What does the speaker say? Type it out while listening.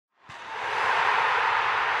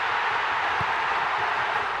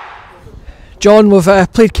John, we've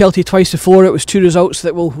played Kelty twice before. It was two results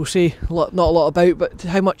that we'll say not a lot about, but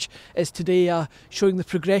how much is today showing the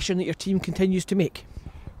progression that your team continues to make?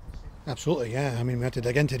 Absolutely, yeah. I mean, we had to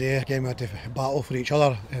dig in today. Again, we had to battle for each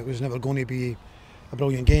other. It was never going to be a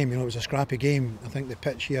brilliant game. You know, it was a scrappy game. I think the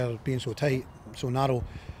pitch here being so tight, so narrow,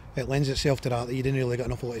 it lends itself to that you didn't really get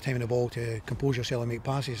enough lot of time in the ball to compose yourself and make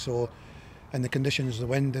passes. So, and the conditions, the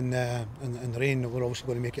wind and the rain, were obviously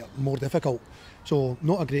going to make it more difficult. So,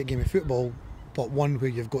 not a great game of football, but one where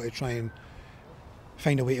you've got to try and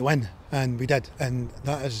find a way to win, and we did. And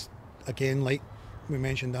that is, again, like we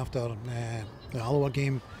mentioned after the Alloa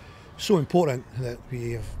game, so important that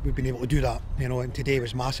we've been able to do that. You know, and today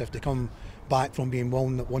was massive to come back from being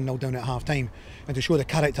 1-0 down at half time and to show the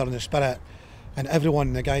character and the spirit, and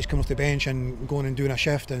everyone, the guys coming off the bench and going and doing a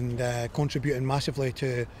shift and contributing massively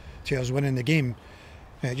to us winning the game.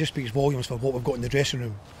 It just speaks volumes for what we've got in the dressing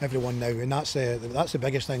room, everyone now, and that's the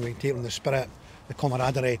biggest thing we can take from the spirit, the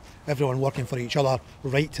camaraderie, everyone working for each other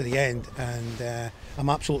right to the end. And I'm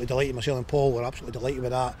absolutely delighted. Myself and Paul were absolutely delighted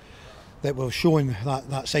with that we're showing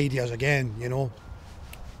that side of us again. You know,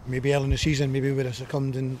 maybe early in the season, maybe we would have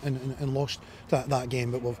succumbed and lost that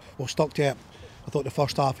game, but we've stuck to it. I thought the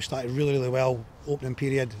first half we started really well, opening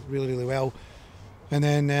period really well, and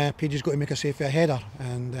then Page's got to make a save for a header,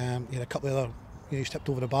 and he had a couple of other. He's tipped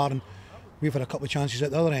over the bar, and we've had a couple of chances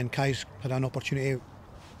at the other end. Kai's had an opportunity.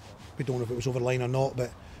 We don't know if it was over the line or not,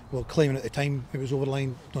 but we were claiming at the time it was over the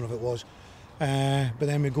line. Don't know if it was. But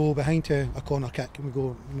then we go behind to a corner kick and we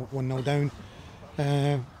go 1-0 down.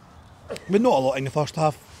 But not a lot in the first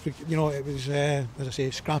half. You know, it was, as I say,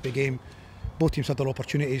 a scrappy game. Both teams had their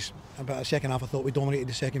opportunities. But the second half, I thought we dominated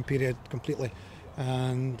the second period completely.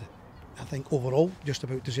 And I think overall, just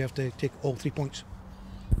about deserved to take all 3 points.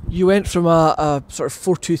 You went from a sort of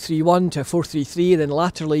 4-2-3-1 to a 4-3-3, and then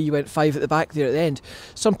latterly you went 5 at the back there at the end.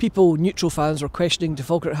 Some people, neutral fans, were questioning, do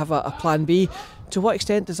Falkirk have a plan B? To what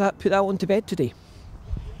extent does that put that one to bed today?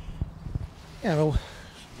 Yeah, well,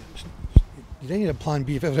 you don't need a plan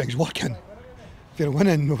B if everything's working. If you're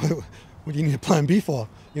winning, what do you need a plan B for?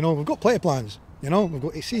 You know, we've got plenty of plans. You know, we've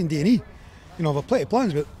got C and D and E. You know, we've plenty of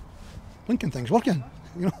plans, but blinking things working.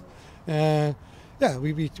 You know. Yeah,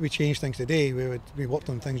 we changed things today. We worked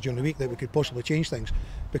on things during the week that we could possibly change things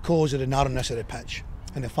because of the narrowness of the pitch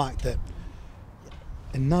and the fact that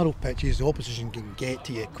in narrow pitches the opposition can get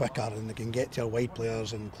to you quicker and they can get to our wide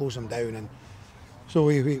players and close them down. And so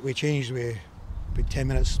we changed. We 10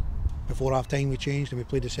 minutes before half time we changed, and we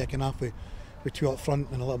played the second half with 2 up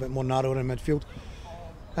front and a little bit more narrower in midfield.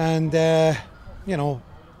 And you know,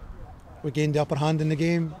 we gained the upper hand in the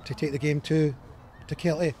game to take the game to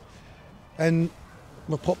Kelty. And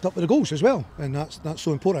we popped up with the goals as well, and that's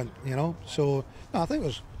so important, you know. So no, I think it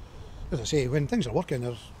was, as I say, when things are working,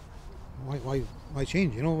 there's why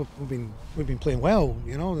change? You know, we've been playing well,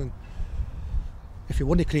 you know. And if you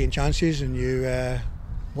weren't creating chances and you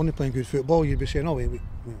weren't playing good football, you'd be saying, "Oh, we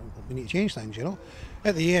need to change things," you know.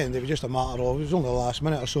 At the end, it was just a matter of, it was only the last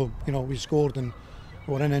minute or so, you know, we scored and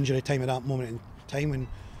we were in injury time at that moment in time, and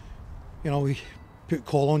you know, we put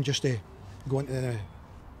call on just to go into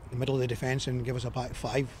the middle of the defence and give us a back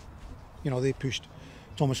 5. You know, they pushed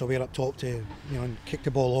Thomas away up top to, you know, and kick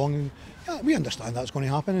the ball long, and yeah, we understand that's going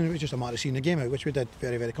to happen, and it was just a matter of seeing the game out, which we did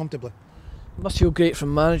very comfortably. It must feel great from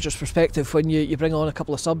a manager's perspective when you bring on a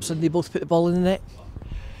couple of subs and they both put the ball in the net.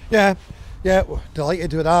 Yeah,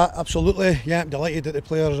 delighted with that, absolutely. Yeah, delighted that the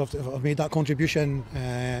players have made that contribution.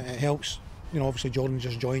 It helps. You know, obviously Jordan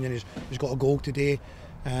just joined and he's got a goal today,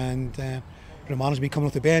 and Roman's been coming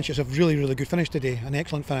off the bench. It's a really good finish today, an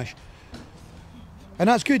excellent finish, and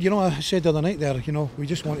that's good. You know, I said the other night there, you know, we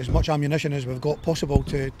just want as much ammunition as we've got possible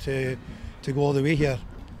to go all the way here,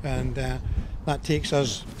 and that takes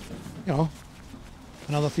us, you know,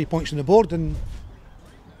 another 3 points on the board, and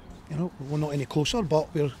you know, we're not any closer,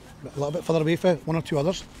 but we're a little bit further away for 1 or 2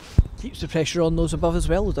 others. Keeps the pressure on those above as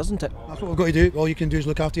well, doesn't it? That's what we've got to do. All you can do is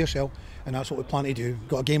look after yourself, and that's what we plan to do. We've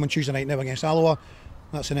got a game on Tuesday night now against Alloa.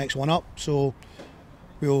 That's the next one up, so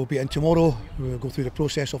we'll be in tomorrow. We'll go through the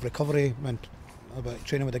process of recovery and about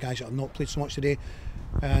training with the guys that have not played so much today,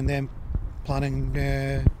 and then planning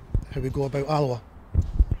how we go about Alloa.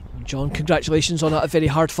 John, congratulations on a very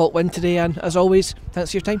hard fought win today, and as always,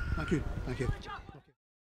 thanks for your time. Thank you.